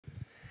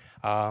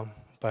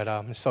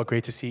It's so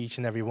great to see each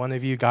and every one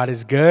of you. God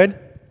is good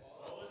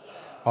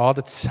all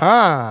the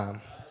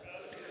time.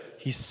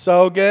 He's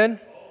so good.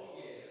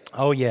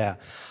 Oh, yeah.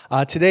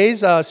 Today's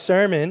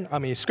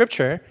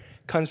scripture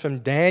comes from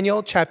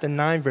Daniel chapter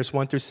 9, verse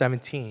 1 through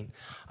 17.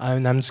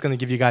 And I'm just going to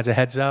give you guys a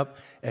heads up.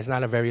 It's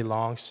not a very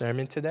long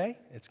sermon today.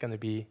 It's going to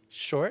be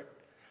short.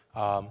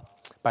 But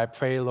I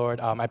pray, Lord,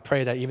 I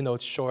pray that even though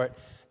it's short,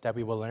 that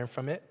we will learn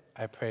from it.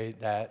 I pray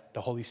that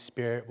the Holy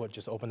Spirit will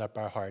just open up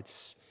our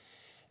hearts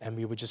and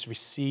we would just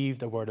receive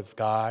the word of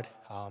God.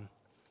 I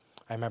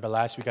remember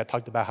last week I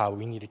talked about how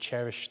we need to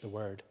cherish the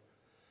word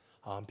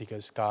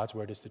because God's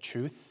word is the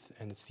truth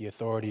and it's the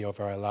authority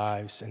over our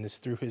lives. And it's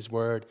through his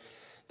word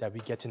that we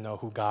get to know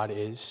who God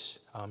is.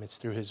 It's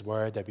through his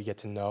word that we get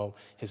to know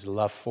his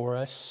love for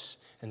us.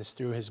 And it's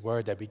through his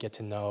word that we get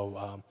to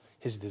know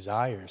his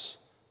desires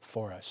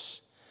for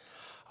us.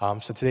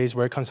 So today's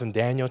word comes from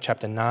Daniel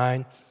chapter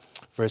 9,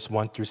 verse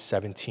 1 through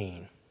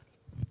 17.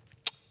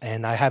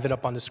 And I have it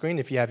up on the screen.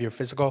 If you have your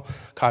physical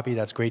copy,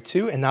 that's great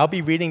too. And I'll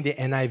be reading the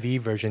NIV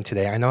version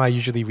today. I know I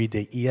usually read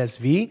the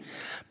ESV,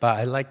 but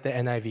I like the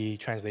NIV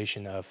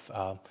translation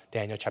of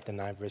Daniel chapter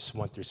 9, verse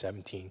 1 through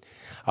 17.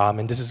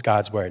 And this is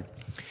God's word.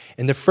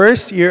 In the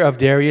first year of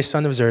Darius,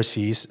 son of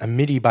Xerxes, a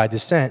Mede by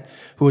descent,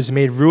 who was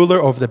made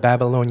ruler over the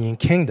Babylonian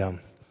kingdom,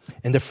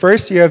 in the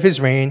first year of his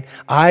reign,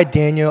 I,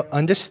 Daniel,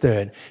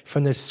 understood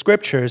from the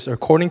scriptures,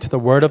 according to the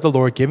word of the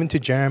Lord given to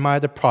Jeremiah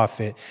the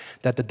prophet,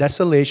 that the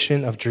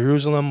desolation of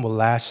Jerusalem will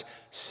last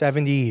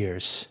 70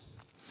 years.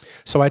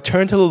 So I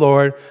turned to the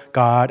Lord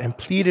God and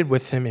pleaded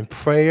with him in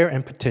prayer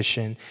and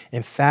petition,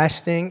 in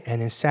fasting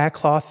and in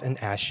sackcloth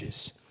and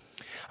ashes.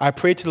 I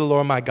prayed to the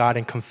Lord my God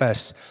and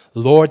confessed,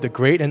 Lord, the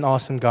great and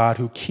awesome God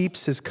who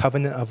keeps his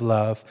covenant of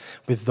love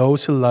with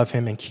those who love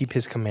him and keep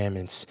his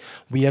commandments.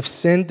 We have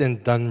sinned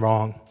and done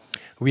wrong.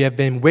 We have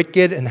been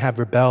wicked and have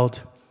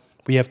rebelled.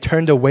 We have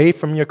turned away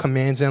from your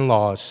commands and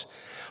laws.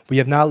 We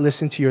have not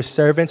listened to your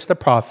servants, the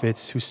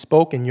prophets, who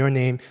spoke in your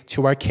name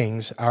to our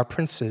kings, our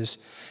princes,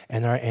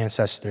 and our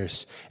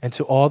ancestors, and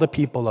to all the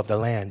people of the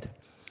land.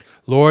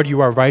 Lord,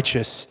 you are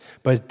righteous,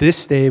 but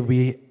this day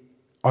we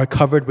are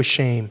covered with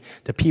shame,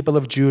 the people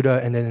of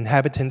Judah and the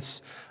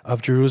inhabitants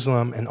of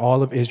Jerusalem and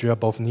all of Israel,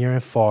 both near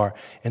and far,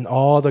 in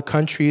all the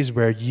countries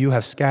where you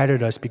have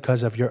scattered us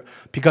because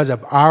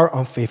of our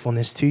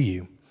unfaithfulness to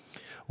you.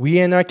 We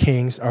and our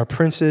kings, our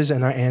princes,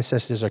 and our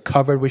ancestors are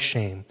covered with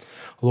shame,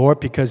 Lord,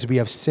 because we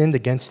have sinned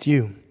against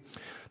you.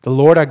 The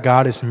Lord our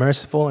God is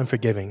merciful and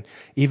forgiving.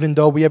 Even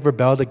though we have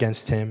rebelled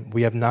against him,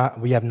 we have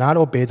not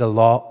obeyed the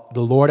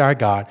Lord our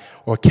God,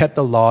 or kept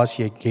the laws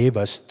he gave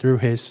us through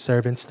his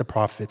servants, the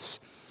prophets.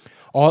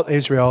 All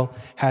Israel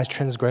has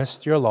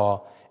transgressed your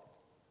law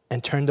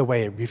and turned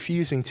away,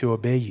 refusing to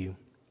obey you.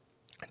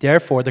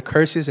 Therefore, the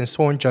curses and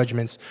sworn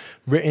judgments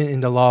written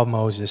in the law of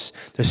Moses,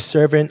 the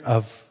servant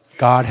of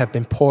God, have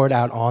been poured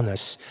out on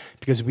us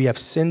because we have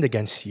sinned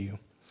against you.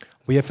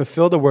 We have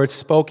fulfilled the words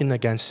spoken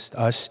against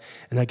us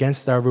and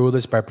against our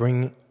rulers by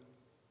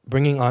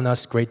bringing on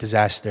us great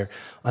disaster.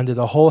 Under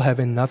the whole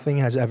heaven, nothing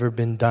has ever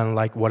been done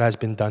like what has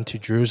been done to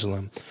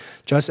Jerusalem.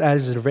 Just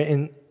as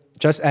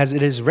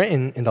it is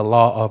written in the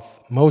law of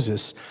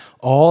Moses,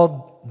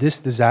 all this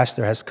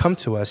disaster has come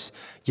to us,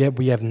 yet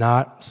we have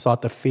not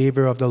sought the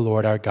favor of the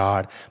Lord our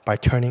God by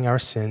turning our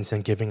sins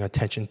and giving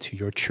attention to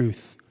your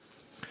truth.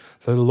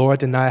 So the Lord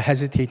did not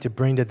hesitate to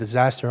bring the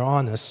disaster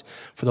on us,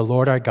 for the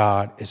Lord our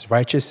God is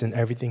righteous in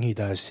everything he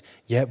does,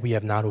 yet we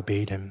have not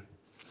obeyed him.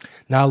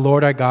 Now,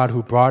 Lord our God,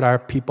 who brought our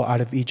people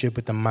out of Egypt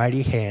with a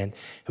mighty hand,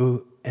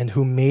 who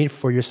made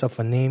for yourself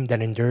a name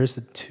that endures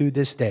to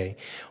this day,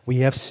 we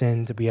have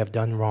sinned, we have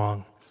done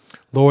wrong.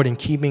 Lord, in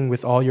keeping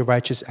with all your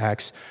righteous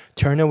acts,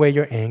 turn away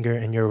your anger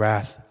and your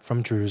wrath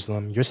from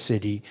Jerusalem, your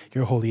city,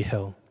 your holy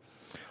hill.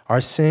 Our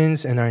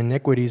sins and our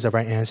iniquities of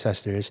our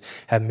ancestors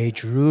have made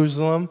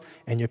Jerusalem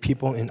and your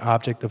people an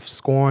object of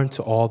scorn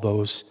to all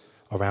those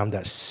around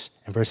us.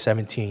 And verse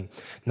 17,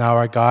 now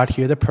our God,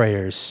 hear the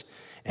prayers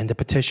and the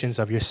petitions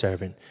of your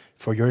servant.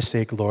 For your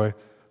sake, Lord,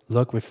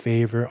 look with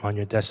favor on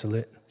your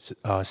desolate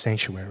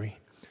sanctuary.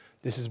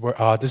 This is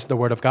the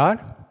word of God.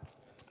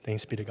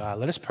 Thanks be to God.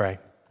 Let us pray.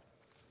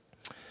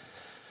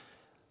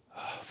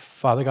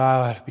 Father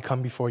God, we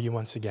come before you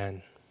once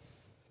again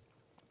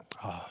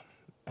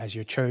as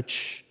your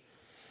church,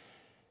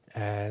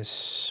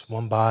 as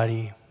one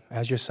body,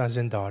 as your sons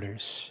and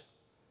daughters,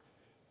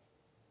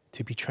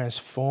 to be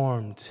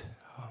transformed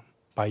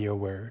by your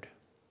word.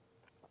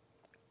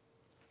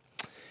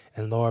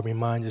 And Lord,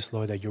 remind us,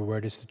 Lord, that your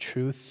word is the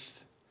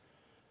truth.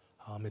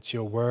 It's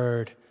your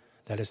word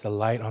that is the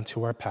light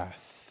unto our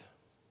path.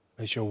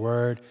 It's your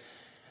word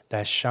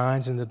that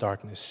shines in the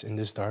darkness, in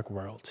this dark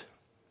world.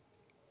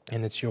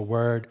 And it's your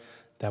word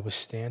that will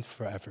stand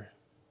forever.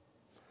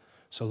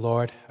 So,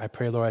 Lord, I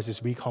pray, Lord, as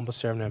this weak, humble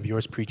servant of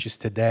yours preaches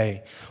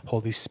today,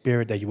 Holy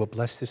Spirit, that you will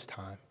bless this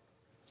time.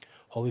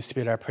 Holy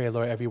Spirit, I pray,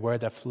 Lord, every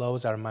word that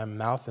flows out of my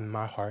mouth and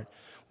my heart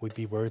would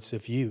be words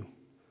of you.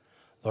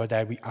 Lord,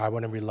 that I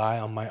wouldn't rely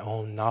on my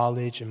own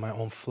knowledge and my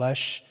own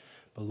flesh,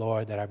 but,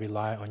 Lord, that I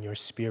rely on your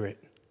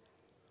Spirit.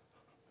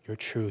 your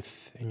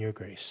truth, and your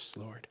grace,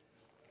 Lord.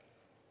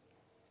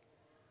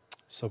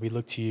 So we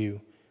look to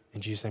you.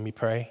 In Jesus' name we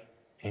pray.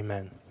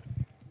 Amen.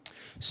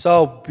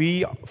 So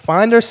we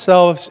find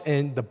ourselves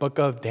in the book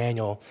of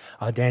Daniel,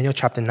 Daniel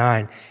chapter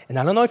 9. And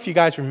I don't know if you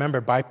guys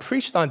remember, but I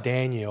preached on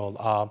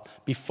Daniel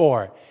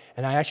before.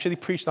 And I actually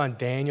preached on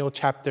Daniel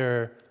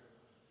chapter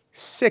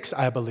 6,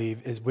 I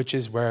believe, which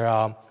is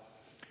where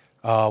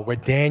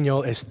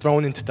Daniel is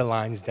thrown into the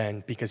lion's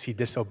den because he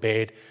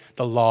disobeyed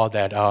the law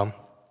that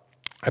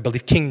I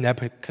believe King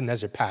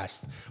Nebuchadnezzar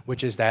passed,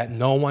 which is that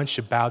no one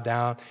should bow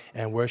down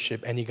and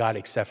worship any god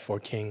except for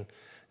King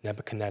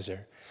Nebuchadnezzar.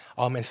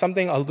 And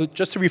something,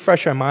 just to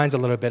refresh our minds a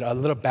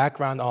little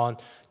background on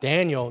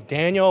Daniel.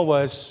 Daniel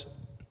was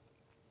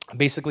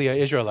basically an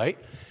Israelite.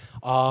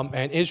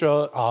 And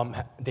Israel,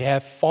 they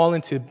have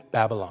fallen to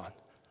Babylon,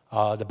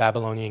 the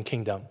Babylonian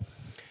kingdom.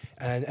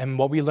 And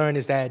what we learn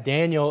is that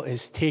Daniel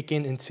is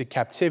taken into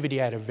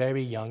captivity at a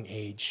very young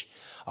age.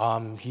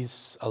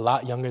 He's a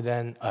lot younger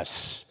than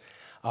us.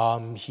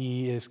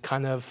 He is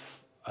kind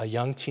of a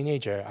young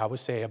teenager, I would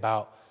say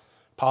about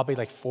probably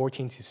like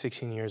 14 to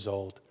 16 years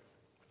old.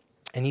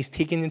 And he's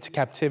taken into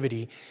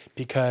captivity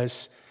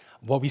because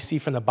what we see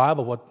from the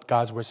Bible, what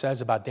God's word says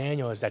about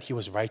Daniel is that he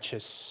was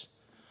righteous.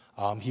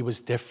 He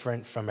was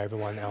different from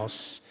everyone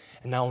else.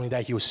 And not only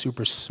that, he was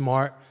super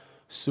smart,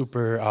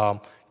 super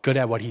good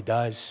at what he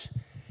does.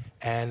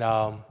 And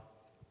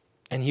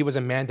he was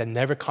a man that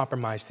never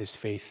compromised his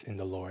faith in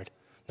the Lord.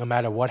 No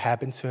matter what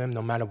happened to him,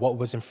 no matter what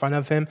was in front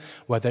of him,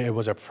 whether it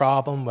was a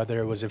problem, whether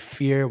it was a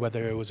fear,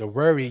 whether it was a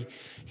worry,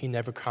 he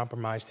never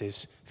compromised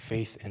his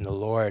faith in the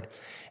Lord.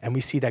 And we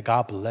see that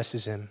God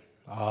blesses him.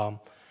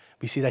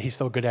 We see that he's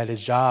so good at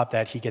his job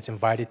that he gets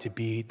invited to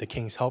be the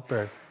king's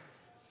helper.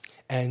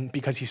 And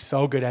because he's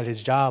so good at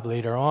his job,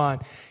 later on,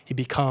 he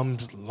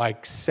becomes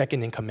like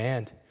second in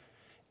command.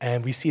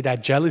 And we see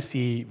that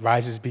jealousy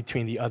rises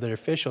between the other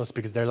officials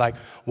because they're like,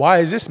 why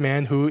is this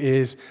man who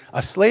is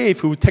a slave,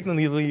 who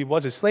technically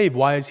was a slave,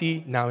 why is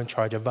he now in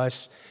charge of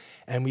us?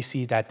 And we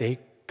see that they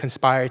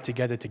conspire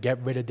together to get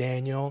rid of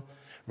Daniel,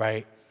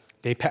 right?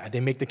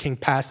 They make the king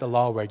pass a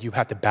law where you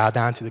have to bow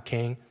down to the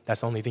king. That's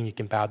the only thing you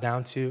can bow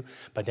down to.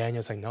 But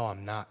Daniel's like, no,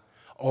 I'm not.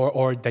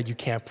 Or that you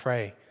can't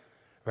pray.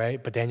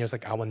 Right? But Daniel's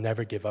like, I will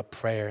never give up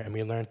prayer. And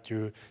we learned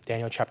through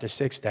Daniel chapter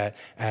 6 that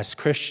as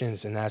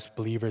Christians and as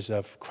believers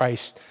of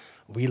Christ,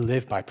 we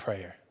live by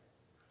prayer.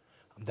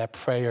 That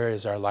prayer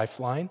is our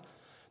lifeline.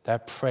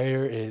 That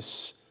prayer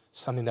is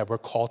something that we're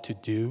called to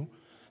do,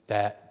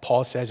 that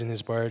Paul says in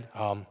his word,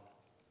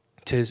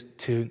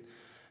 to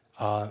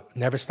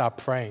never stop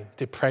praying,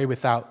 to pray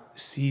without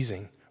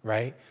ceasing,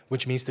 right?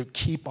 Which means to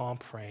keep on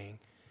praying,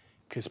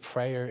 because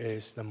prayer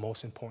is the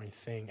most important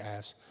thing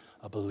as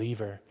a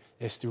believer.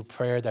 It's through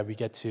prayer that we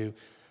get to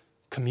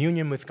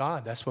communion with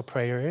God. That's what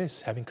prayer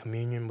is, having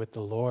communion with the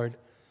Lord,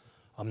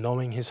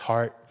 knowing his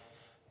heart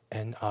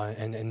and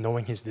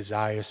knowing his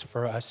desires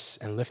for us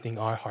and lifting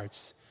our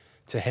hearts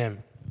to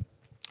him.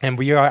 And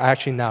we are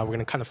actually now, we're going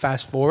to kind of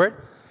fast forward,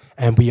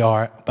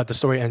 but the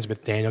story ends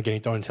with Daniel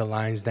getting thrown into the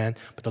lion's den,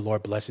 but the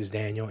Lord blesses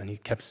Daniel and he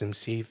keeps him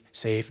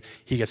safe.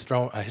 He gets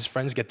thrown, his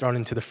friends get thrown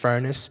into the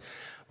furnace,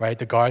 right?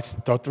 The guards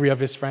throw 3 of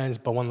his friends,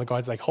 but one of the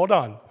guards is like, hold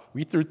on,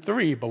 we threw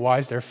 3, but why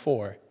is there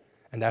 4?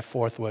 And that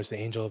 4th was the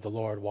angel of the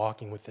Lord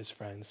walking with his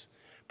friends,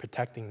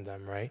 protecting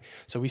them, right?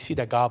 So we see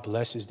that God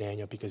blesses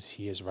Daniel because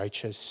he is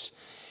righteous.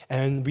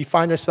 And we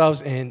find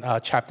ourselves in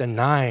chapter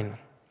 9,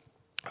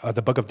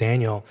 the book of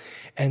Daniel.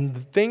 And the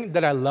thing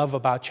that I love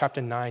about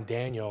chapter 9,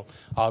 Daniel,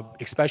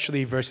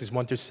 especially verses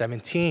 1 through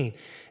 17,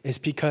 is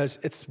because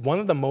it's one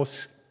of the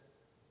most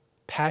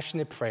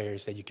passionate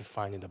prayers that you can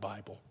find in the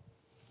Bible.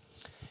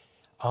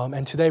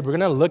 And today we're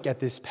going to look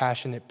at this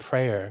passionate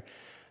prayer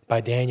by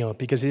Daniel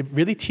because it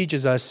really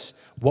teaches us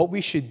what we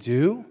should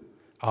do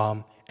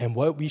and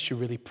what we should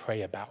really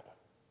pray about.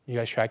 You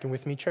guys tracking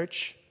with me,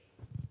 church?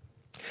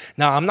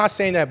 Now, I'm not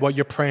saying that what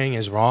you're praying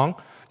is wrong.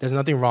 There's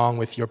nothing wrong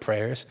with your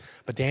prayers.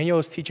 But Daniel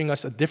is teaching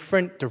us a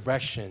different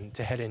direction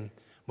to head in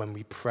when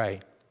we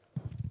pray.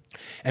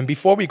 And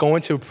before we go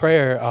into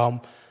prayer,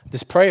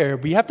 this prayer,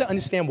 we have to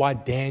understand why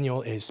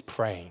Daniel is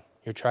praying.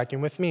 You're tracking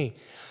with me?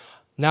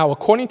 Now,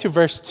 according to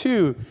verse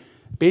 2,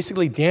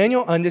 basically,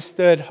 Daniel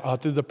understood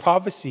through the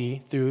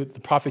prophecy, through the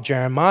prophet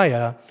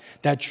Jeremiah,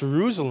 that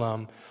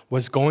Jerusalem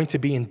was going to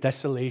be in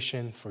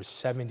desolation for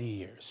 70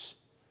 years.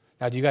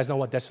 Now, do you guys know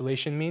what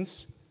desolation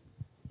means?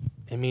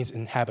 It means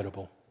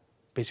inhabitable,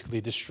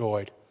 basically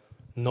destroyed,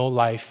 no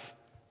life,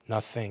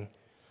 nothing.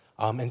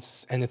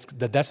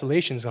 The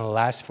desolation is going to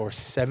last for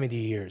 70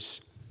 years.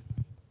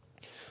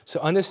 So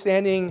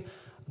understanding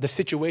the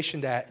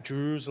situation that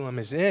Jerusalem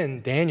is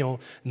in,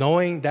 Daniel,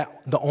 knowing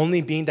that the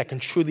only being that can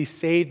truly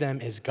save them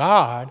is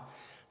God,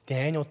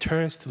 Daniel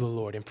turns to the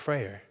Lord in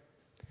prayer.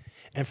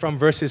 And from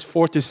verses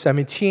 4 to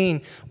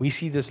 17, we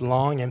see this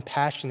long and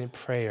passionate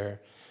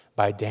prayer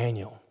by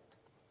Daniel.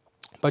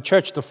 But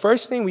church, the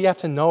first thing we have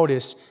to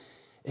notice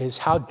is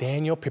how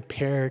Daniel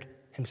prepared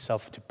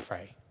himself to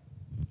pray.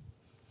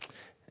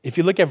 If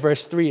you look at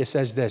verse 3, it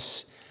says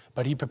this,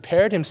 but he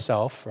prepared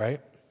himself,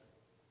 right?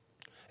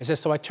 It says,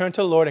 so I turned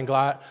to the Lord and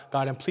God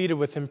and pleaded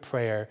with him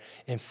prayer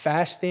in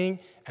fasting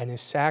and in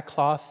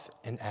sackcloth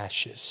and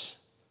ashes.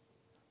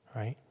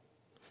 Right?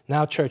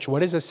 Now, church,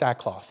 what is a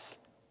sackcloth?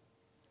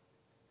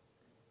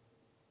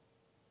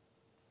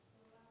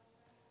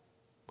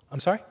 I'm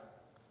sorry?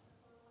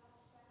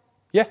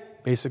 Yeah,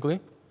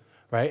 basically.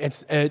 Right?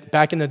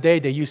 Back in the day,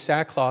 they used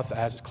sackcloth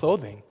as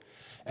clothing.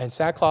 And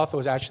sackcloth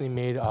was actually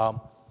made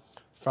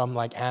from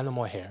like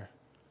animal hair.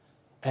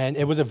 And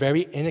it was a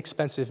very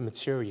inexpensive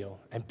material.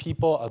 And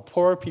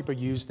poorer people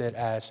used it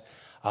as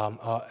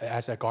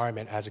a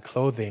garment, as a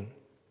clothing.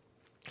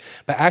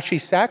 But actually,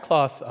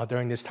 sackcloth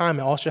during this time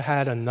it also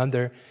had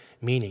another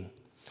meaning.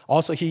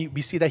 Also,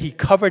 we see that he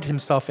covered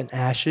himself in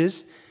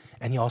ashes,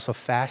 and he also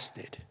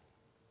fasted.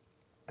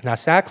 Now,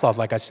 sackcloth,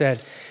 like I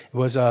said,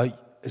 is an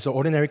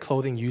ordinary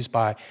clothing used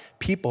by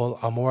people,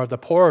 more of the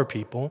poorer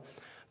people,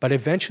 but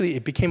eventually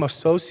it became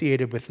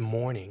associated with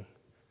mourning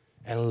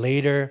and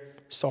later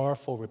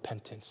sorrowful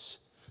repentance.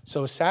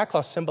 So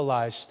sackcloth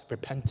symbolized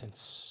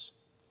repentance.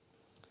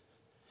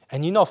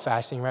 And you know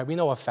fasting, right? We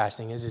know what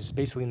fasting is. It's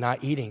basically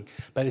not eating.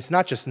 But it's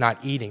not just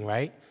not eating,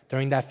 right?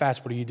 During that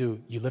fast, what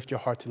do? You lift your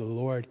heart to the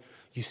Lord.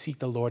 You seek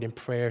the Lord in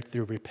prayer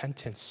through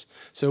repentance.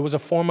 So it was a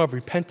form of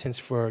repentance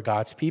for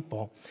God's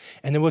people.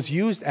 And it was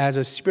used as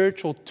a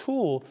spiritual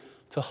tool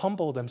to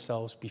humble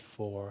themselves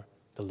before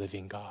the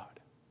living God,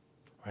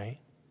 right?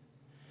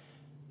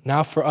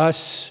 Now for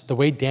us, the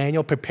way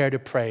Daniel prepared to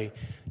pray,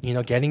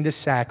 getting the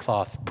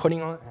sackcloth,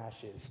 putting on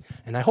ashes.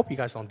 And I hope you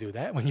guys don't do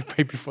that when you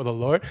pray before the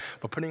Lord,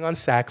 but putting on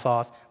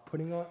sackcloth,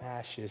 putting on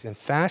ashes, and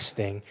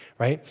fasting,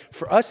 right?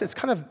 For us, it's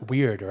kind of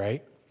weird,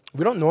 right?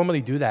 We don't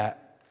normally do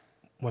that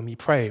when we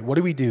pray. What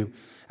do?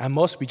 At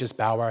most, we just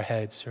bow our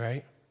heads,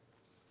 right?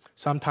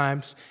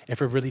 Sometimes,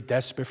 if we're really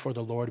desperate for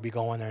the Lord, we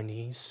go on our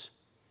knees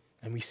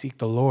and we seek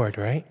the Lord,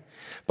 right?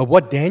 But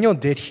what Daniel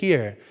did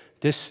here,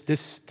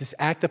 this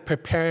act of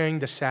preparing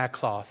the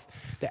sackcloth,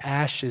 the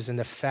ashes, and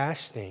the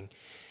fasting,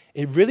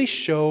 it really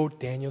showed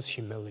Daniel's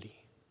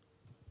humility.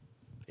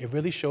 It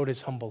really showed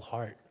his humble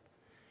heart.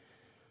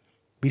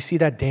 We see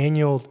that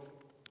Daniel,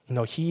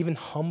 he even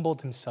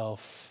humbled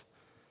himself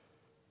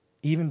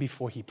even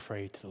before he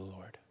prayed to the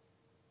Lord.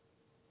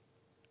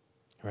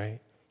 Right?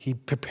 He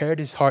prepared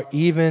his heart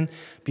even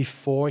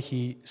before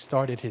he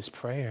started his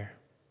prayer.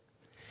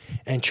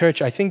 And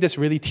church, I think this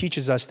really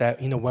teaches us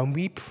that, when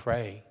we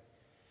pray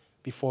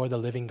before the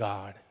living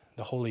God,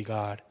 the holy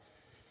God,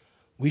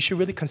 we should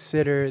really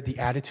consider the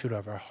attitude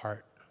of our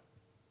heart.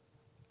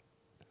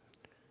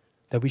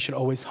 That we should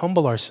always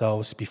humble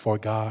ourselves before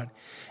God.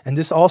 And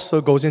this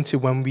also goes into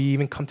when we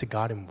even come to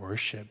God in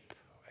worship,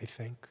 I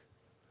think.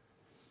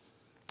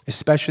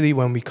 Especially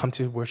when we come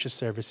to worship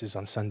services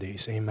on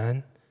Sundays,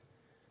 amen?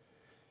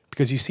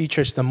 Because you see,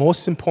 church, the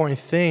most important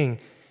thing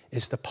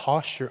is the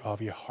posture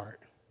of your heart.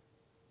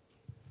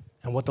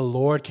 And what the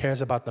Lord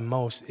cares about the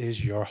most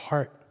is your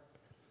heart.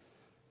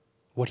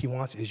 What he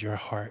wants is your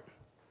heart.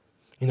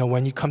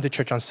 When you come to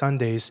church on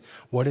Sundays,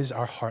 what is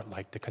our heart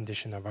like, the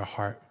condition of our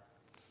heart?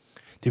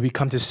 Do we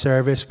come to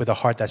service with a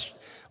heart that's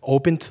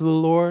open to the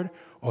Lord,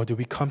 or do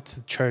we come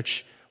to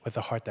church with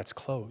a heart that's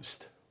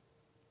closed?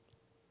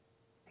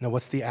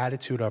 What's the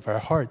attitude of our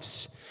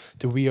hearts?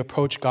 Do we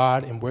approach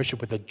God in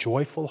worship with a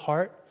joyful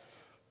heart,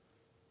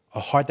 a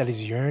heart that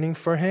is yearning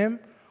for him,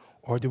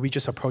 or do we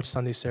just approach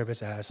Sunday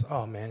service as,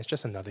 oh man, it's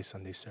just another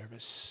Sunday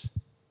service?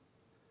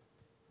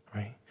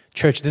 Right?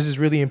 Church, this is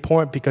really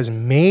important because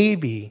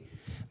maybe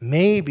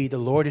the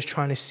Lord is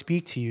trying to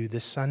speak to you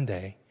this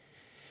Sunday,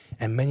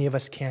 and many of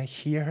us can't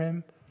hear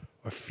him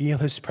or feel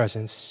his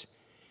presence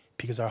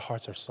because our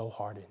hearts are so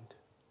hardened.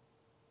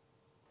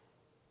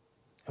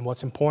 And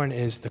what's important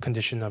is the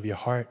condition of your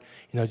heart.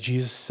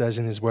 Jesus says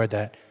in his word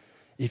that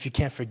if you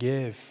can't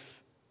forgive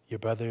your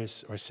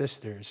brothers or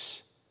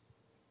sisters,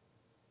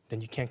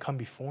 then you can't come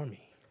before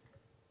me.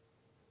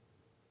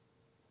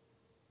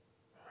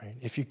 Right?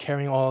 If you're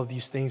carrying all of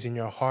these things in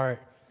your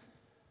heart,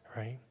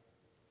 right,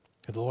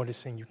 the Lord is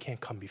saying you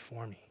can't come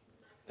before me,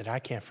 that I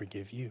can't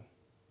forgive you.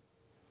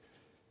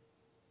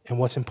 And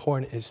what's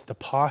important is the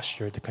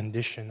posture, the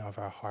condition of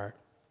our heart.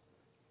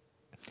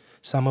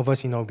 Some of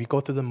us, we go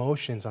through the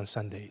motions on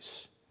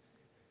Sundays.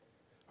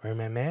 Where,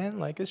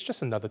 man, it's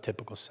just another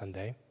typical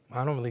Sunday.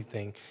 I don't really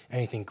think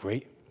anything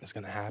great is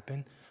going to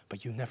happen,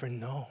 but you never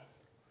know.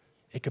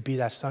 It could be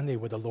that Sunday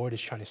where the Lord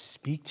is trying to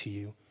speak to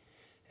you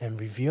and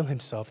reveal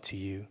himself to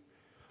you,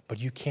 but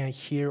you can't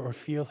hear or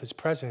feel his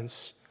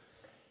presence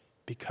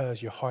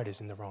because your heart is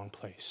in the wrong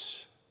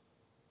place.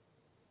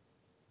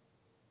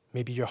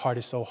 Maybe your heart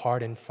is so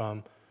hardened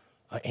from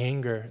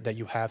anger that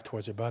you have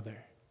towards your brother.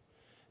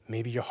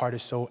 Maybe your heart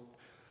is so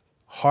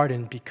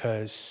hardened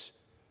because,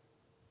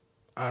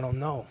 I don't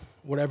know,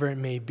 whatever it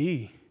may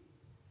be,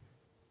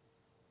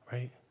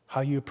 right?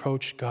 How you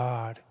approach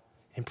God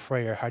in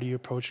prayer, how do you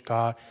approach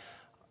God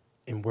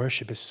in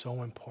worship is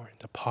so important.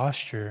 The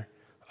posture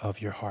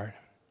of your heart.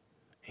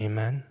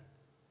 Amen?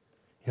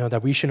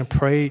 That we shouldn't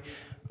pray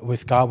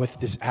with God with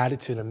this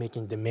attitude of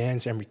making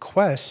demands and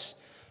requests,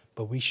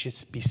 but we should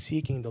be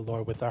seeking the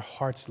Lord with our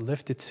hearts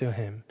lifted to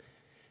him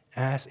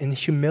as in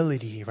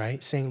humility,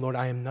 right? Saying, Lord,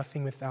 I am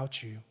nothing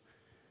without you,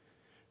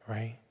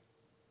 right?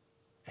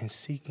 And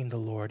seeking the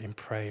Lord in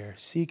prayer,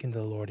 seeking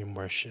the Lord in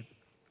worship.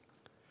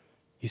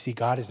 You see,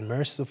 God is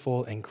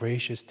merciful and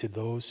gracious to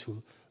those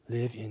who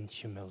live in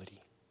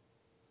humility.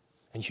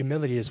 And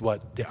humility is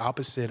what? The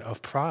opposite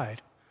of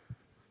pride.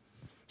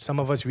 Some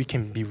of us, we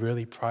can be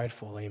really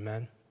prideful,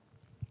 amen?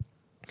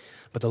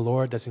 But the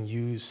Lord doesn't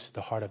use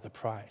the heart of the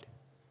pride.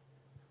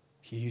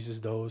 He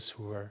uses those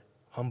who are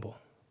humble.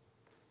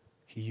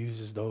 He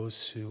uses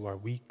those who are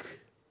weak.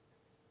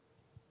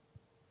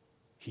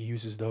 He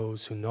uses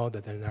those who know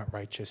that they're not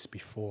righteous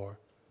before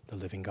the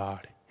living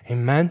God.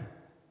 Amen?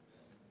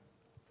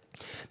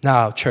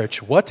 Now,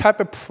 church, what type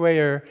of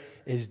prayer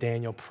is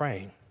Daniel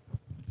praying?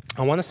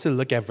 I want us to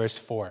look at verse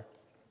 4.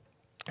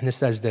 And it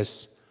says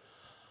this.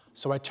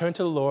 So I turned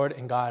to the Lord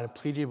and God and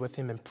pleaded with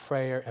him in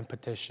prayer and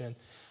petition.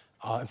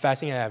 In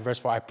fasting at verse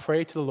 4, I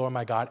prayed to the Lord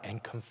my God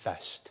and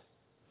confessed.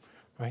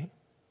 Right?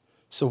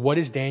 So what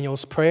is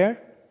Daniel's prayer?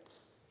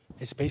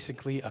 It's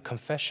basically a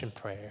confession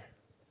prayer.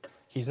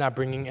 He's not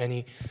bringing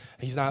any,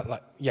 he's not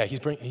like, yeah,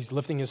 he's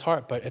lifting his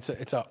heart, but it's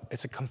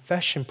a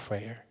confession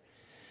prayer.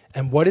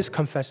 And what is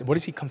confessing? What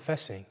is he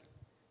confessing?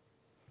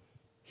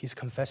 He's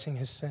confessing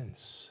his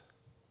sins.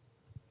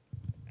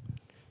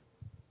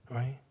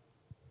 Right?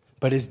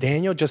 But is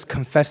Daniel just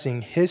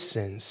confessing his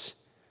sins?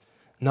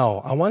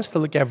 No. I want us to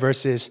look at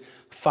verses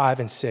 5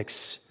 and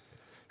 6.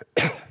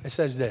 It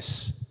says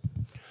this.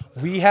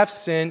 We have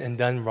sinned and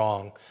done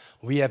wrong.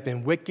 We have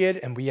been wicked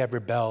and we have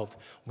rebelled.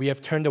 We have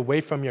turned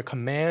away from your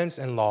commands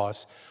and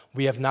laws.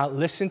 We have not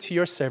listened to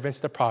your servants,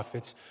 the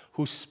prophets,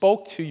 who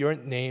spoke to your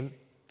name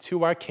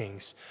to our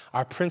kings,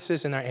 our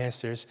princes and our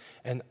ancestors,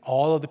 and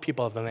all of the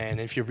people of the land.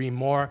 And if you read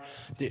more,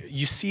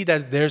 you see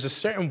that there's a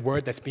certain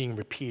word that's being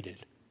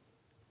repeated.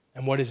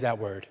 And what is that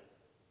word?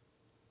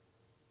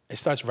 It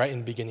starts right in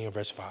the beginning of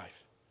verse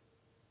 5.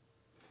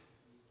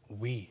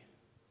 We.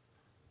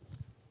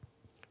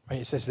 Right?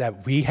 It says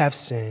that we have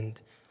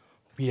sinned,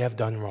 we have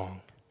done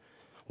wrong.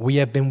 We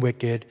have been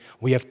wicked,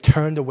 we have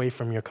turned away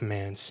from your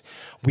commands.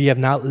 We have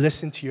not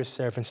listened to your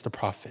servants, the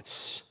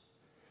prophets.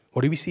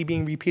 What do we see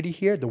being repeated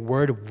here? The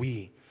word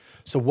we.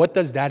 So what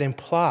does that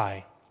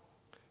imply?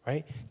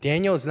 Right?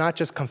 Daniel is not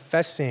just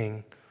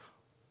confessing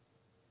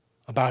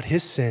about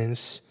his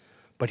sins,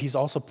 but he's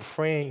also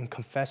praying and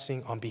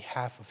confessing on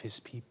behalf of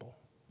his people.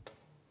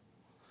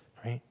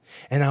 Right?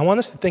 And I want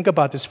us to think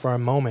about this for a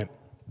moment.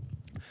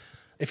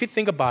 If you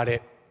think about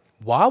it,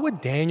 why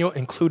would Daniel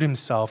include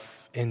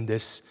himself in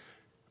this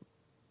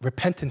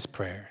repentance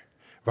prayer?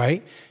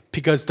 Right?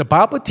 Because the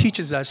Bible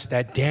teaches us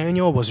that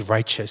Daniel was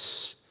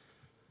righteous.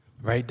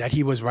 Right? That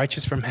he was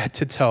righteous from head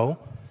to toe.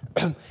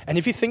 And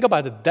if you think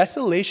about the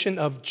desolation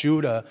of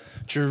Judah,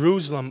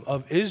 Jerusalem,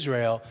 of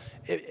Israel,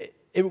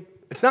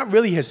 it's not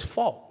really his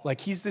fault.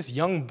 Like, he's this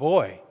young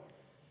boy.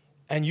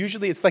 And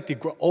usually it's like the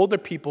older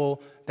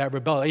people that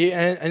rebel.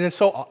 And it's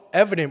so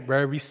evident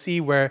where we see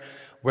where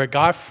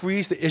God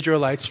frees the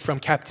Israelites from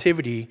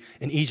captivity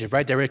in Egypt,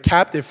 right? They were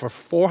captive for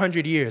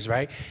 400 years,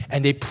 right?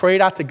 And they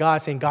prayed out to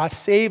God saying, God,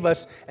 save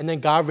us. And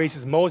then God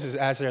raises Moses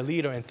as their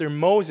leader. And through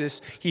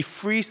Moses, he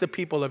frees the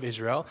people of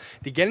Israel.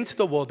 They get into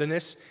the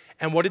wilderness.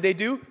 And what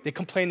do? They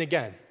complain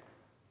again.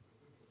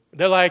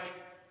 They're like,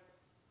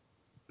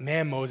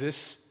 man,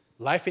 Moses,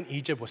 life in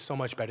Egypt was so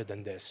much better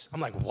than this.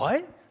 I'm like,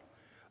 what?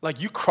 Like,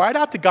 you cried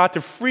out to God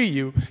to free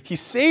you. He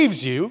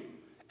saves you.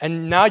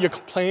 And now you're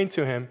complaining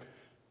to him.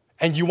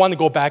 And you want to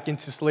go back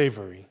into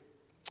slavery,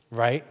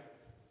 right?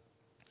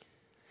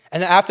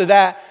 And after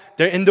that,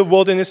 they're in the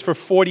wilderness for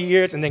 40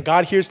 years. And then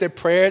God hears their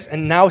prayers.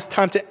 And now it's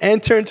time to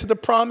enter into the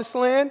promised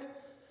land,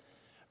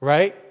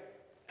 right?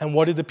 And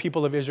what did the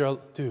people of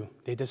Israel do?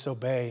 They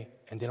disobey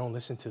and they don't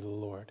listen to the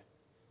Lord.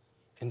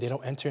 And they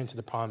don't enter into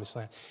the promised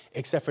land,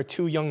 except for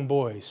 2 young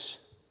boys,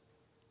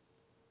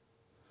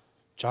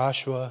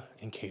 Joshua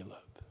and Caleb,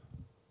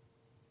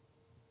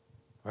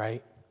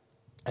 right?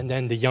 And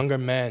then the younger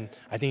men,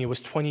 I think it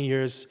was 20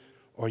 years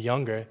or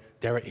younger,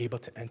 they were able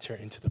to enter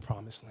into the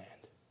promised land,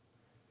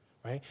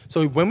 right?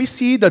 So when we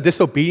see the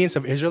disobedience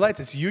of Israelites,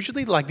 it's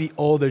usually like the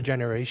older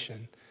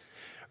generation,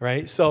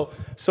 right? So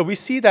we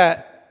see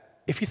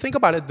that if you think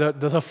about it,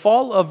 the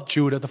fall of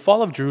Judah, the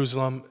fall of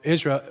Jerusalem,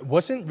 Israel,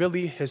 wasn't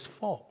really his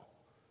fault,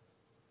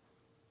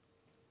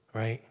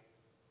 right?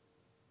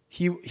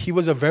 He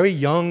was a very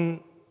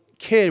young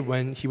kid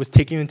when he was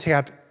taken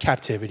into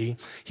captivity.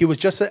 He was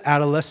just an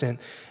adolescent.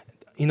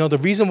 You know, the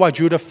reason why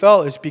Judah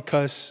fell is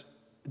because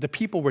the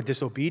people were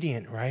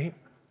disobedient, right?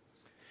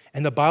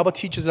 And the Bible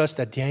teaches us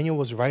that Daniel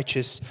was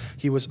righteous.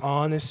 He was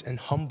honest and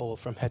humble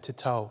from head to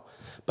toe.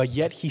 But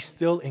yet he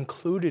still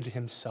included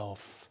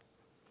himself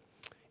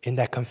in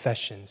that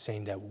confession,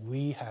 saying that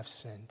we have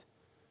sinned.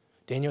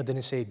 Daniel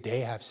didn't say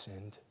they have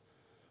sinned,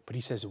 but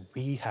he says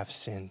we have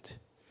sinned.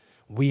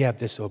 We have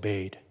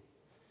disobeyed.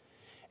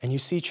 And you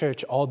see,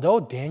 church, although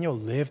Daniel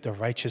lived a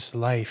righteous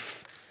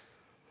life,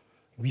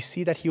 we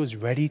see that he was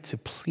ready to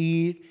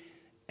plead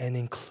and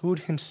include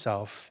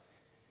himself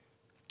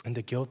in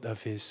the guilt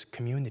of his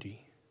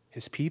community,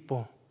 his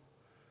people,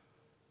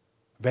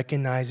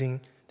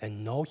 recognizing that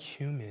no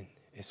human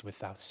is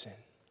without sin.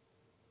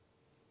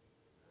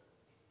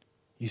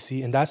 You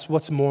see, and that's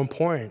what's more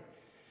important.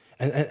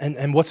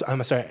 And what's,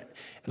 I'm sorry,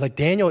 like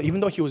Daniel, even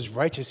though he was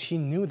righteous, he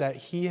knew that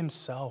he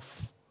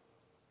himself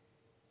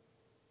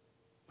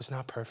was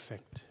not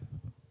perfect.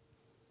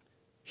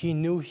 He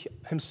knew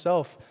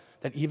himself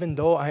that even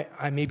though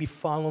I may be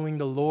following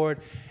the Lord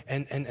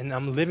and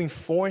I'm living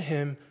for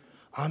him,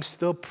 I'm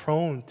still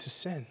prone to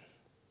sin.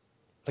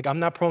 Like, I'm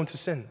not prone to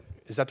sin.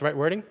 Is that the right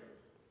wording?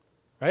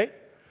 Right?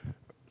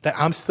 That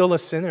I'm still a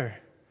sinner.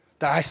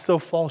 That I still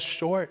fall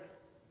short.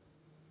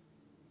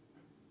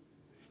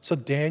 So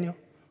Daniel,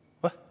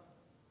 what?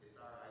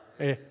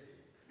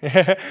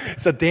 Yeah.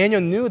 So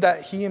Daniel knew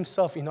that he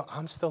himself,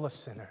 I'm still a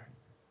sinner.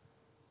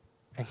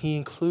 And he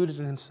included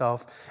in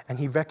himself, and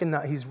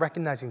he's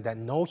recognizing that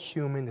no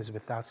human is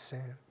without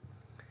sin.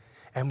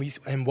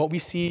 And what we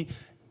see,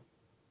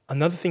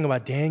 another thing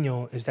about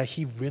Daniel is that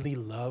he really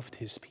loved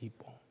his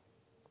people.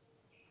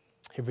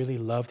 He really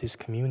loved his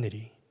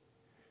community.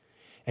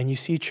 And you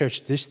see,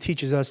 church, this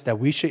teaches us that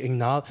we should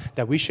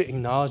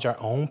acknowledge our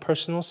own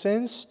personal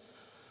sins,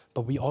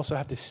 but we also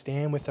have to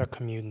stand with our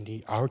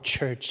community, our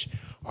church,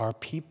 our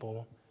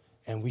people,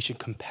 and we should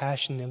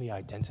compassionately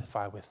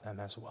identify with them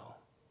as well.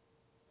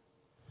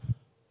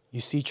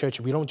 You see, church,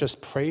 we don't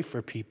just pray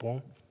for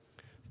people,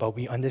 but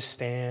we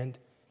understand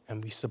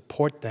and we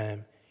support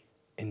them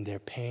in their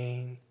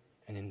pain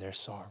and in their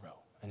sorrow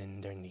and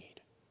in their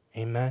need.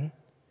 Amen?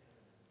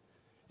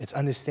 It's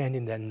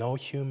understanding that no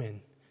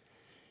human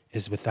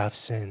is without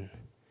sin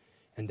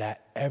and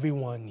that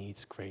everyone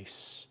needs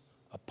grace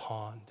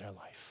upon their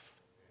life.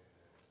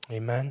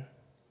 Amen?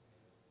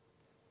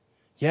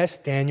 Yes,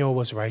 Daniel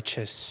was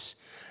righteous.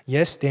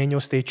 Yes,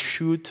 Daniel stayed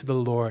true to the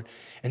Lord,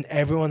 and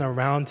everyone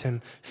around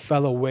him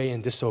fell away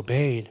and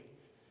disobeyed.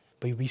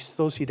 But we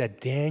still see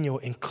that Daniel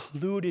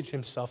included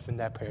himself in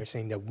that prayer,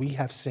 saying that we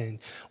have sinned,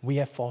 we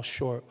have fallen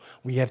short,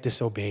 we have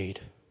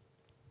disobeyed.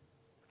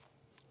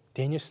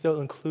 Daniel still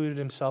included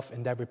himself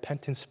in that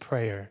repentance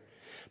prayer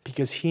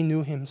because he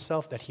knew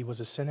himself that he was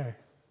a sinner,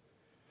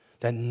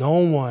 that no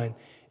one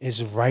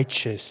is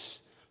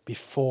righteous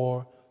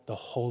before the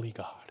holy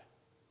God.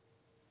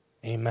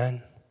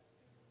 Amen.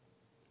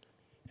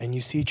 And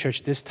you see,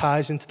 church, this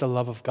ties into the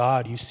love of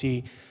God. You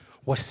see,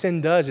 what sin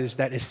does is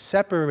that it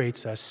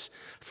separates us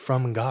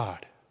from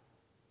God.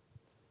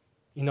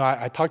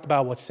 I talked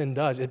about what sin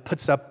does. It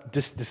puts up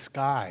this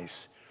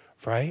disguise,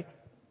 right?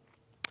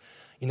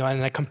 And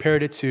I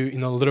compared it to,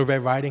 Little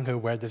Red Riding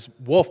Hood, where this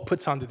wolf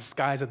puts on the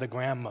disguise of the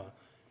grandma.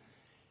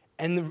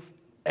 And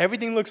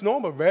everything looks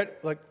normal.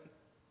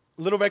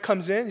 Little Red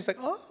comes in, he's like,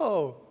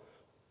 oh,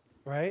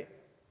 right?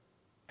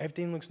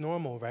 Everything looks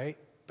normal, right?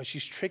 But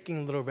she's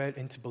tricking Little Red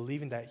into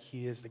believing that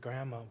he is the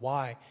grandma.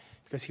 Why?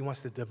 Because he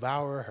wants to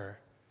devour her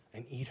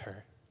and eat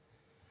her.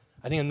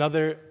 I think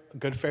another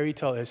good fairy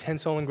tale is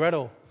Hansel and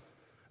Gretel,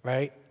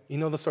 right? You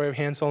know the story of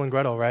Hansel and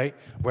Gretel, right?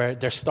 Where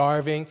they're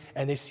starving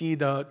and they see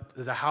the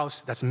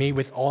house that's made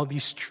with all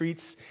these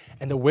treats,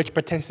 and the witch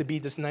pretends to be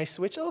this nice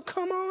witch. Oh,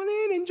 come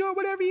on in, enjoy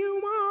whatever you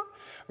want,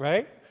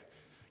 right?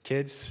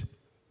 Kids,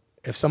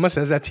 if someone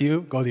says that to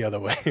you, go the other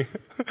way,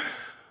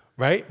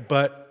 right?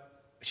 But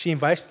she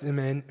invites them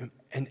in,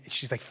 and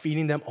she's like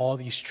feeding them all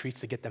these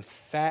treats to get them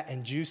fat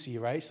and juicy,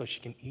 right? So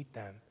she can eat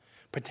them,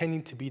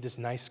 pretending to be this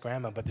nice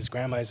grandma, but this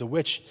grandma is a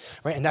witch,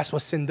 right? And that's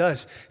what sin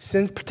does.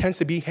 Sin pretends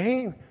to be,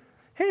 hey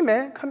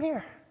man, come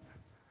here.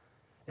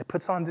 It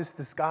puts on this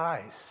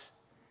disguise,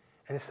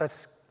 and it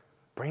starts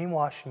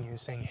brainwashing you and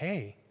saying,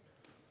 hey,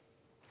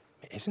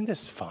 isn't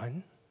this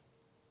fun?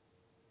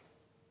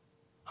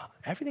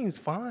 Everything is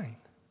fine.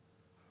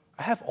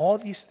 I have all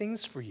these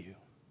things for you.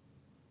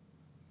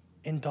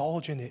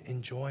 Indulge in it,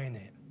 enjoy in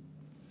it.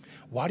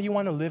 Why do you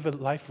want to live a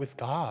life with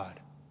God?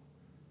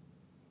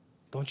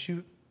 Don't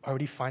you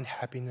already find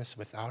happiness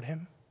without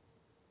him?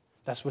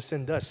 That's what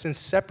sin does. Sin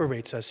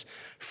separates us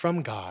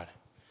from God.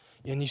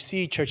 And you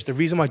see, church, the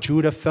reason why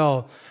Judah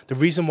fell, the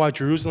reason why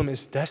Jerusalem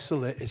is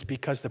desolate is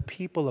because the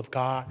people of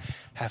God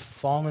have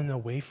fallen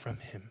away from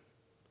him.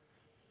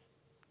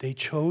 They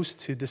chose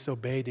to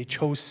disobey. They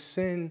chose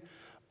sin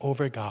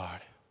over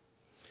God.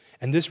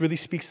 And this really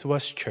speaks to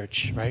us,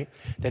 church, right?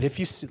 That if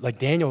you see, like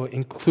Daniel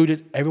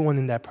included everyone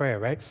in that prayer,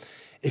 right?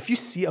 If you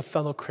see a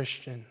fellow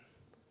Christian,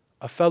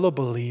 a fellow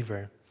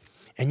believer,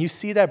 and you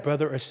see that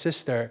brother or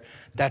sister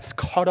that's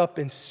caught up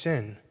in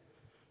sin,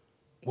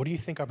 what do you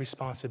think our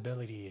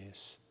responsibility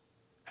is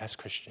as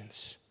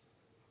Christians?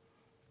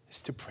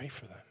 It's to pray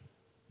for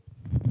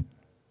them,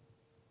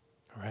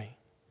 right?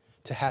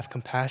 To have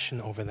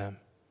compassion over them.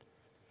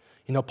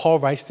 Paul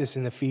writes this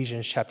in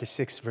Ephesians chapter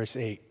 6, verse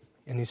 8,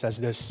 and he says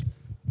this,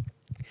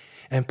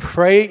 and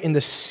pray in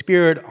the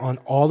Spirit on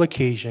all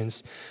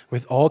occasions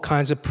with all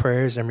kinds of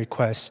prayers and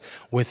requests.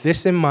 With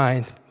this in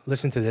mind,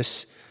 listen to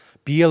this,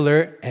 be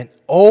alert and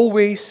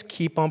always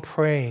keep on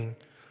praying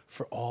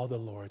for all the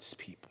Lord's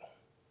people.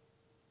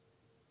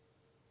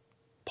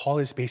 Paul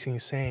is basically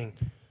saying,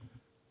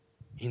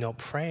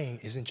 praying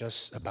isn't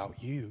just about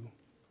you.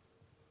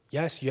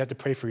 Yes, you have to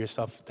pray for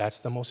yourself. That's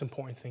the most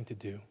important thing to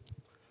do.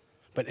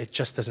 But it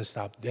just doesn't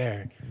stop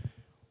there.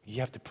 You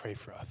have to pray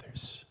for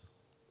others,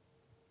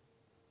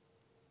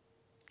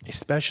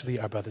 especially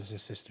our brothers and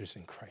sisters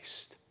in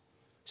Christ,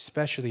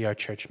 especially our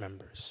church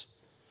members,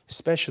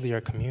 especially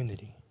our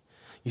community.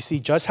 You see,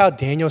 just how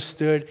Daniel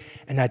stood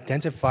and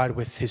identified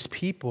with his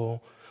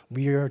people,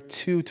 we are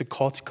too to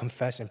call to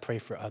confess and pray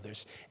for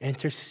others,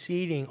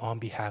 interceding on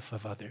behalf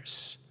of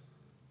others.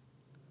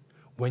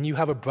 When you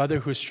have a brother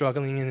who's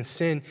struggling in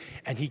sin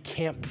and he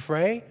can't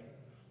pray,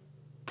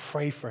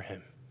 pray for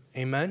him.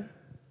 Amen?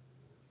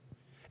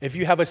 If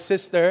you have a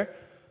sister,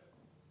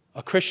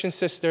 a Christian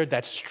sister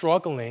that's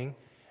struggling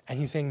and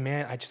he's saying,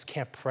 man, I just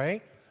can't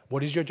pray,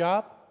 what is your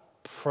job?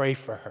 Pray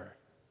for her.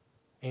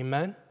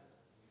 Amen?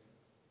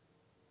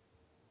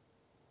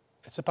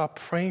 It's about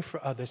praying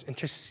for others,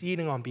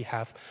 interceding on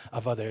behalf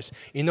of others.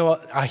 You know,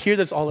 I hear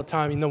this all the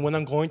time. You know, when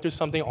I'm going through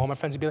something, all my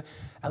friends will be like,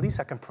 at least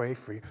I can pray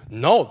for you.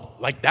 No,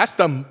 like that's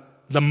the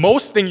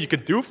most thing you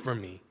can do for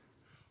me.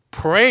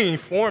 Praying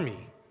for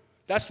me.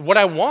 That's what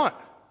I want.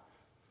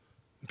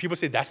 People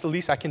say, that's the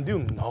least I can do.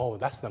 No,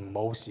 that's the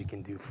most you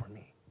can do for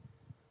me.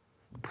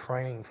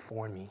 Praying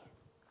for me.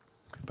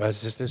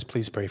 Brothers and sisters,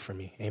 please pray for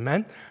me.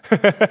 Amen?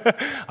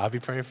 I'll be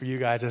praying for you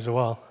guys as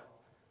well.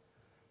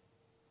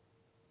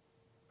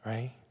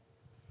 Right?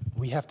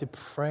 We have to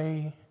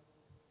pray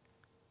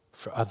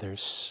for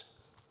others,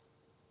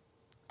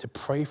 to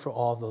pray for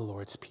all the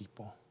Lord's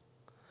people,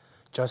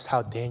 just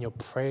how Daniel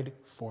prayed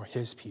for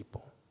his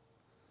people.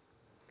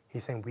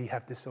 He's saying, we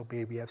have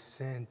disobeyed, we have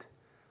sinned.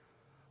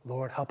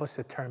 Lord, help us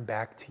to turn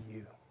back to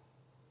you.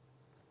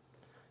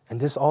 And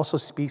this also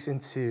speaks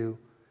into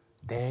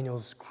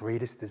Daniel's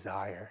greatest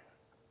desire.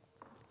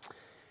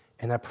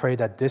 And I pray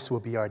that this will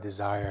be our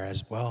desire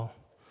as well.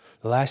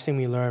 The last thing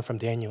we learn from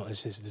Daniel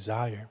is his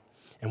desire.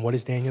 And what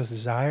is Daniel's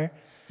desire?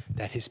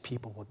 That his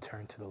people will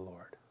turn to the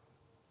Lord.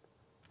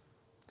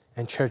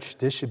 And church,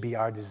 this should be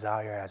our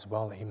desire as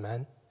well,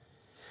 amen?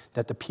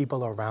 That the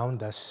people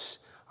around us,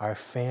 our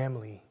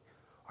family,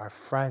 our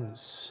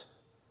friends,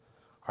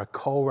 our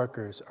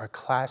co-workers, our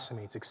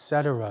classmates,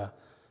 etc.,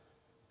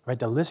 right?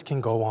 The list can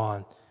go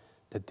on,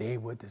 that they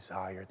would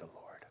desire the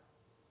Lord.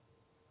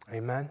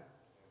 Amen?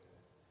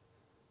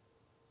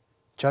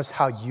 Just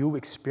how you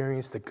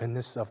experience the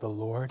goodness of the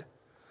Lord.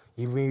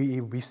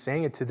 We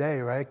sang it today,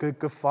 right?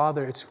 Good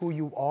Father, it's who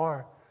you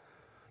are.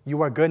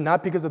 You are good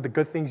not because of the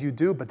good things you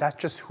do, but that's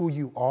just who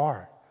you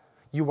are.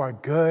 You are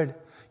good.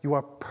 You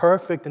are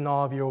perfect in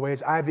all of your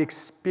ways. I've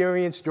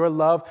experienced your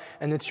love,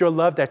 and it's your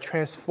love that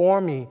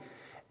transformed me,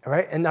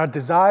 right? And our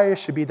desire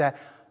should be that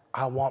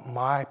I want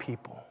my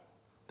people,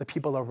 the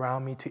people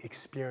around me, to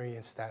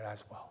experience that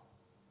as well.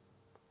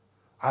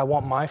 I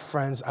want my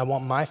friends, I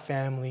want my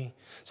family.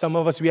 Some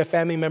of us, we have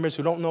family members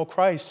who don't know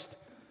Christ,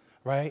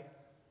 right?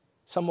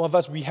 Some of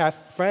us, we have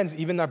friends,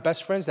 even our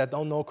best friends that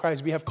don't know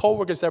Christ. We have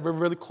coworkers that we're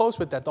really close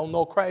with that don't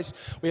know Christ.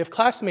 We have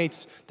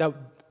classmates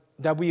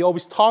that we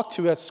always talk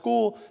to at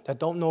school that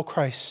don't know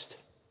Christ.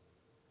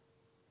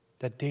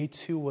 That they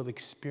too will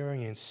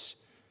experience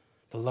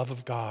the love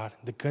of God,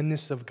 the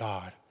goodness of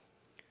God,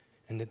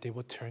 and that they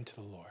will turn to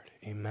the Lord.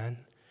 Amen?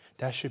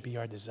 That should be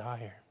our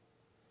desire.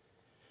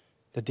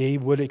 That they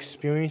would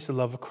experience the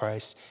love of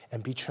Christ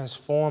and be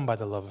transformed by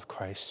the love of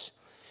Christ,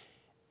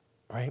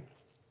 right?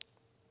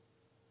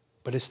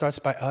 But it starts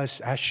by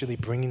us actually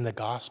bringing the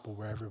gospel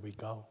wherever we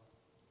go.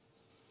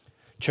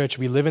 Church,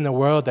 we live in a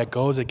world that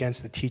goes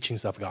against the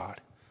teachings of God.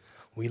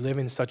 We live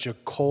in such a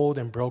cold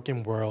and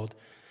broken world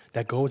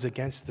that goes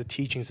against the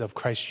teachings of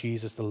Christ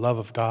Jesus, the love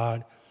of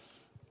God.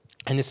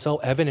 And it's so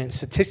evident.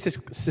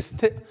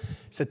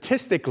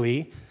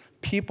 Statistically,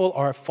 people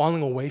are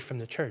falling away from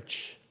the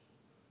church.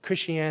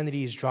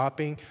 Christianity is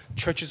dropping.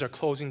 Churches are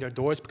closing their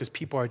doors because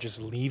people are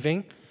just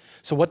leaving.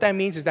 So what that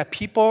means is that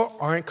people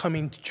aren't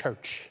coming to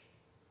church.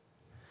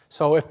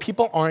 So if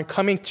people aren't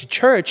coming to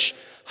church,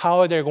 how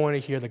are they going to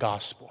hear the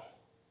gospel?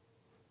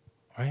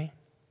 Right?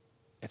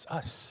 It's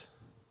us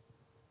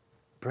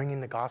bringing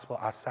the gospel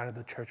outside of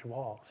the church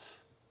walls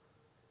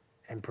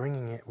and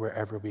bringing it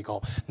wherever we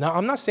go. Now,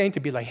 I'm not saying to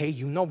be like, hey,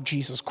 you know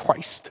Jesus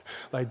Christ.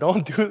 Like,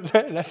 don't do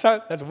that.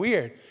 That's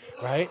weird,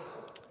 right?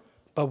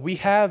 But we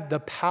have the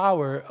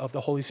power of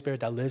the Holy Spirit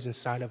that lives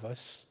inside of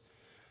us.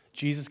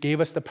 Jesus gave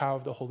us the power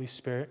of the Holy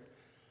Spirit,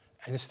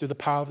 and it's through the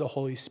power of the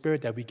Holy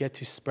Spirit that we get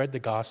to spread the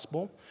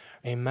gospel.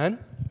 Amen?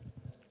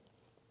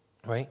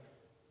 Right?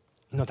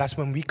 You know, that's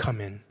when we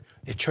come in.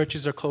 If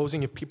churches are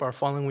closing, if people are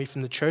falling away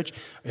from the church,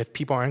 if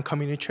people aren't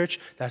coming to church,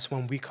 that's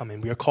when we come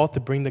in. We are called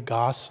to bring the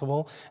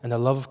gospel and the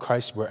love of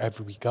Christ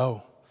wherever we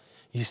go.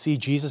 You see,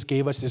 Jesus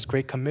gave us this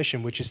great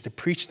commission, which is to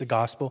preach the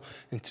gospel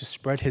and to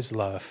spread his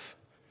love.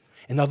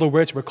 In other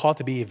words, we're called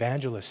to be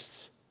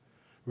evangelists.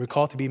 We're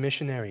called to be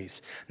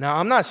missionaries. Now,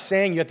 I'm not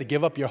saying you have to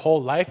give up your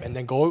whole life and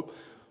then go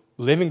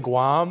live in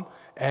Guam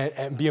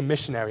and be a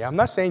missionary. I'm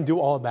not saying do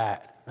all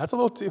that. That's a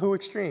little too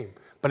extreme.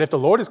 But if the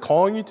Lord is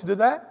calling you to do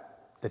that,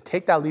 then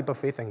take that leap of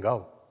faith and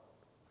go.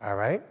 All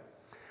right?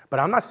 But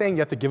I'm not saying you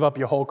have to give up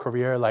your whole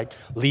career like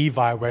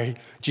Levi, where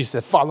Jesus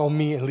said, follow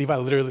me, and Levi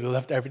literally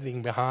left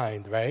everything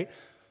behind, right?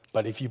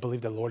 But if you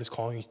believe the Lord is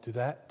calling you to do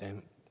that,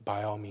 then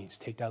by all means,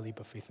 take that leap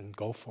of faith and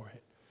go for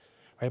it.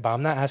 Right? But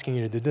I'm not asking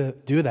you to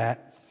do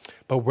that.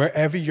 But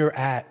wherever you're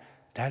at,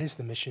 that is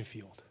the mission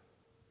field.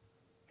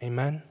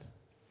 Amen?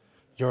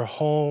 Your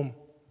home,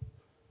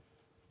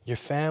 your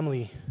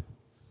family,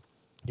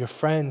 your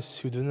friends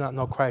who do not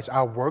know Christ,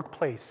 our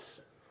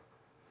workplace.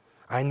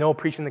 I know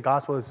preaching the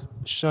gospel is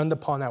shunned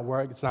upon at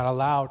work. It's not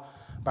allowed.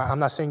 But I'm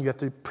not saying you have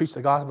to preach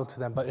the gospel to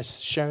them, but it's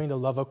sharing the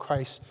love of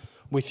Christ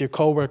with your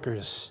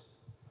coworkers,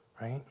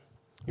 right?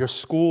 Your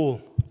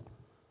school,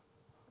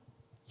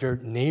 your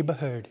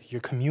neighborhood,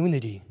 your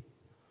community.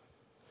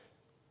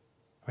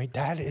 Right?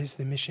 That is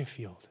the mission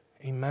field.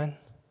 Amen?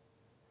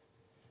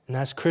 And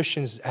as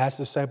Christians, as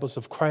disciples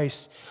of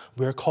Christ,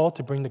 we are called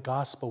to bring the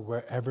gospel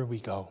wherever we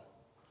go,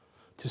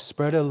 to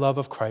spread the love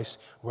of Christ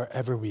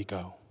wherever we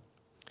go.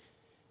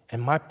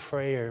 And my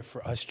prayer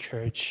for us,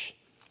 church,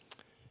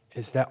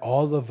 is that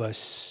all of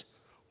us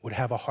would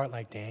have a heart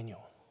like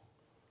Daniel,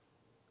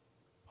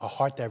 a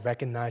heart that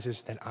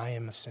recognizes that I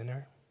am a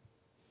sinner,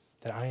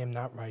 that I am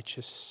not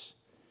righteous,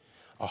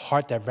 a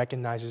heart that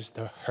recognizes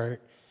the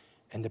hurt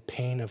and the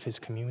pain of his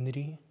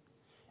community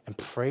and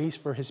prays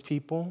for his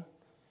people,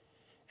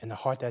 and a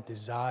heart that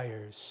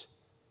desires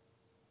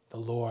the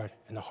Lord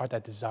and a heart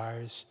that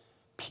desires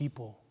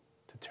people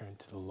to turn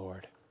to the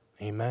Lord.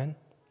 Amen?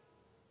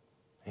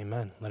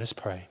 Amen. Let us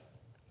pray.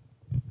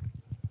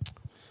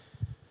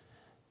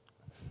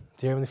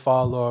 Dear Heavenly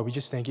Father, Lord, we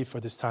just thank you for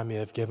this time you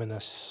have given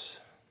us.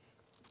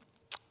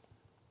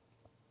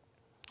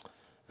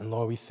 And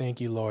Lord, we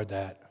thank you, Lord,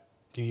 that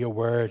through your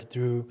word,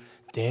 through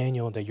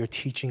Daniel, that you're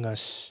teaching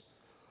us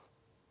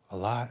a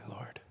lot,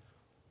 Lord.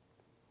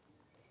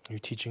 You're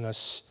teaching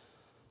us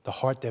the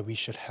heart that we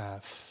should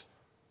have,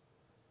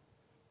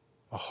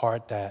 a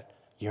heart that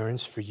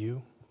yearns for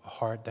you, a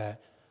heart that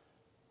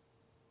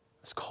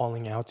is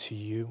calling out to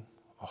you,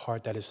 a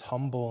heart that is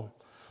humble,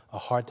 a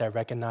heart that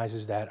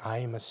recognizes that I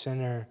am a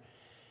sinner,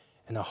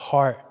 and a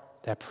heart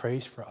that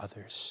prays for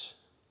others.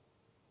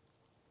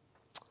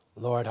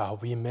 Lord,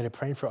 we admit it,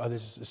 praying for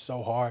others is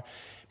so hard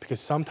because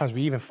sometimes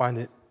we even find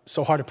it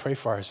so hard to pray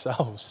for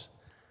ourselves.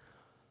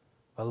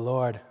 But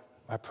Lord,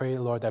 I pray,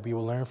 Lord, that we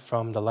will learn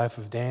from the life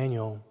of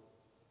Daniel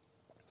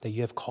that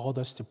you have called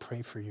us to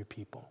pray for your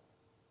people.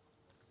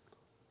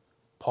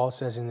 Paul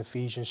says in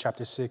Ephesians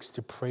chapter 6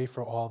 to pray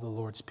for all the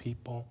Lord's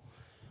people.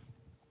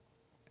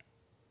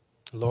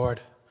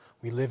 Lord,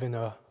 we live in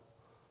a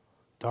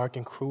dark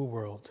and cruel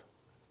world,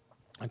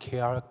 a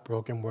chaotic,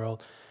 broken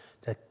world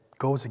that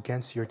goes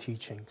against your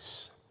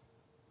teachings,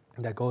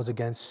 that goes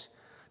against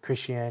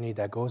Christianity,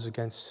 that goes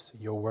against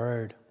your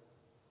word.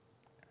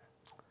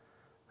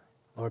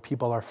 Lord,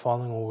 people are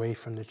falling away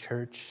from the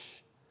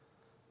church.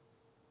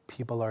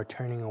 People are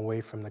turning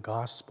away from the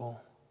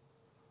gospel.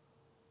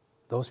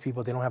 Those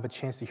people, they don't have a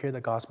chance to hear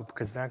the gospel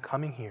because they're not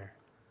coming here.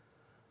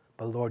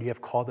 But Lord, you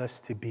have called us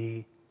to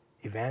be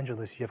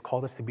evangelists. You have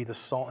called us to be the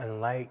salt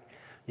and light.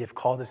 You have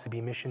called us to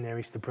be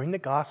missionaries, to bring the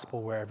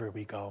gospel wherever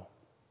we go.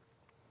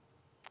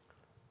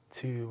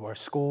 To our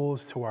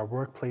schools, to our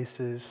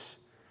workplaces,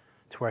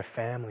 to our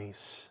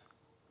families.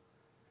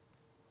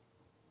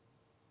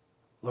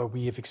 Lord,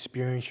 we have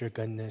experienced your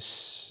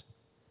goodness.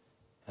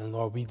 And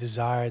Lord, we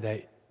desire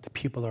that the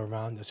people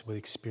around us will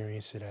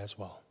experience it as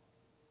well.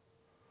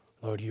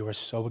 Lord, you are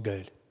so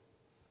good.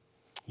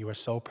 You are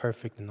so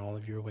perfect in all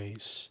of your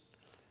ways.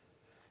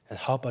 And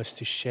help us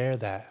to share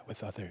that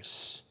with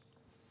others.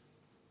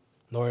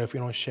 Lord, if we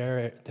don't share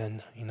it,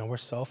 then, we're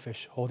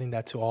selfish, holding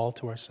that to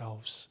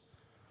ourselves,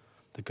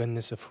 the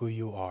goodness of who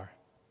you are.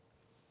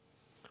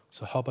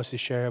 So help us to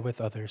share it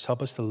with others.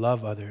 Help us to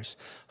love others.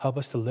 Help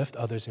us to lift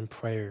others in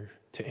prayer,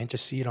 to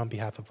intercede on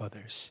behalf of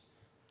others.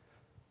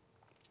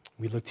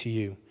 We look to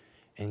you.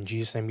 In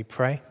Jesus' name we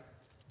pray.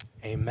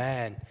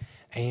 Amen.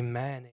 Amen.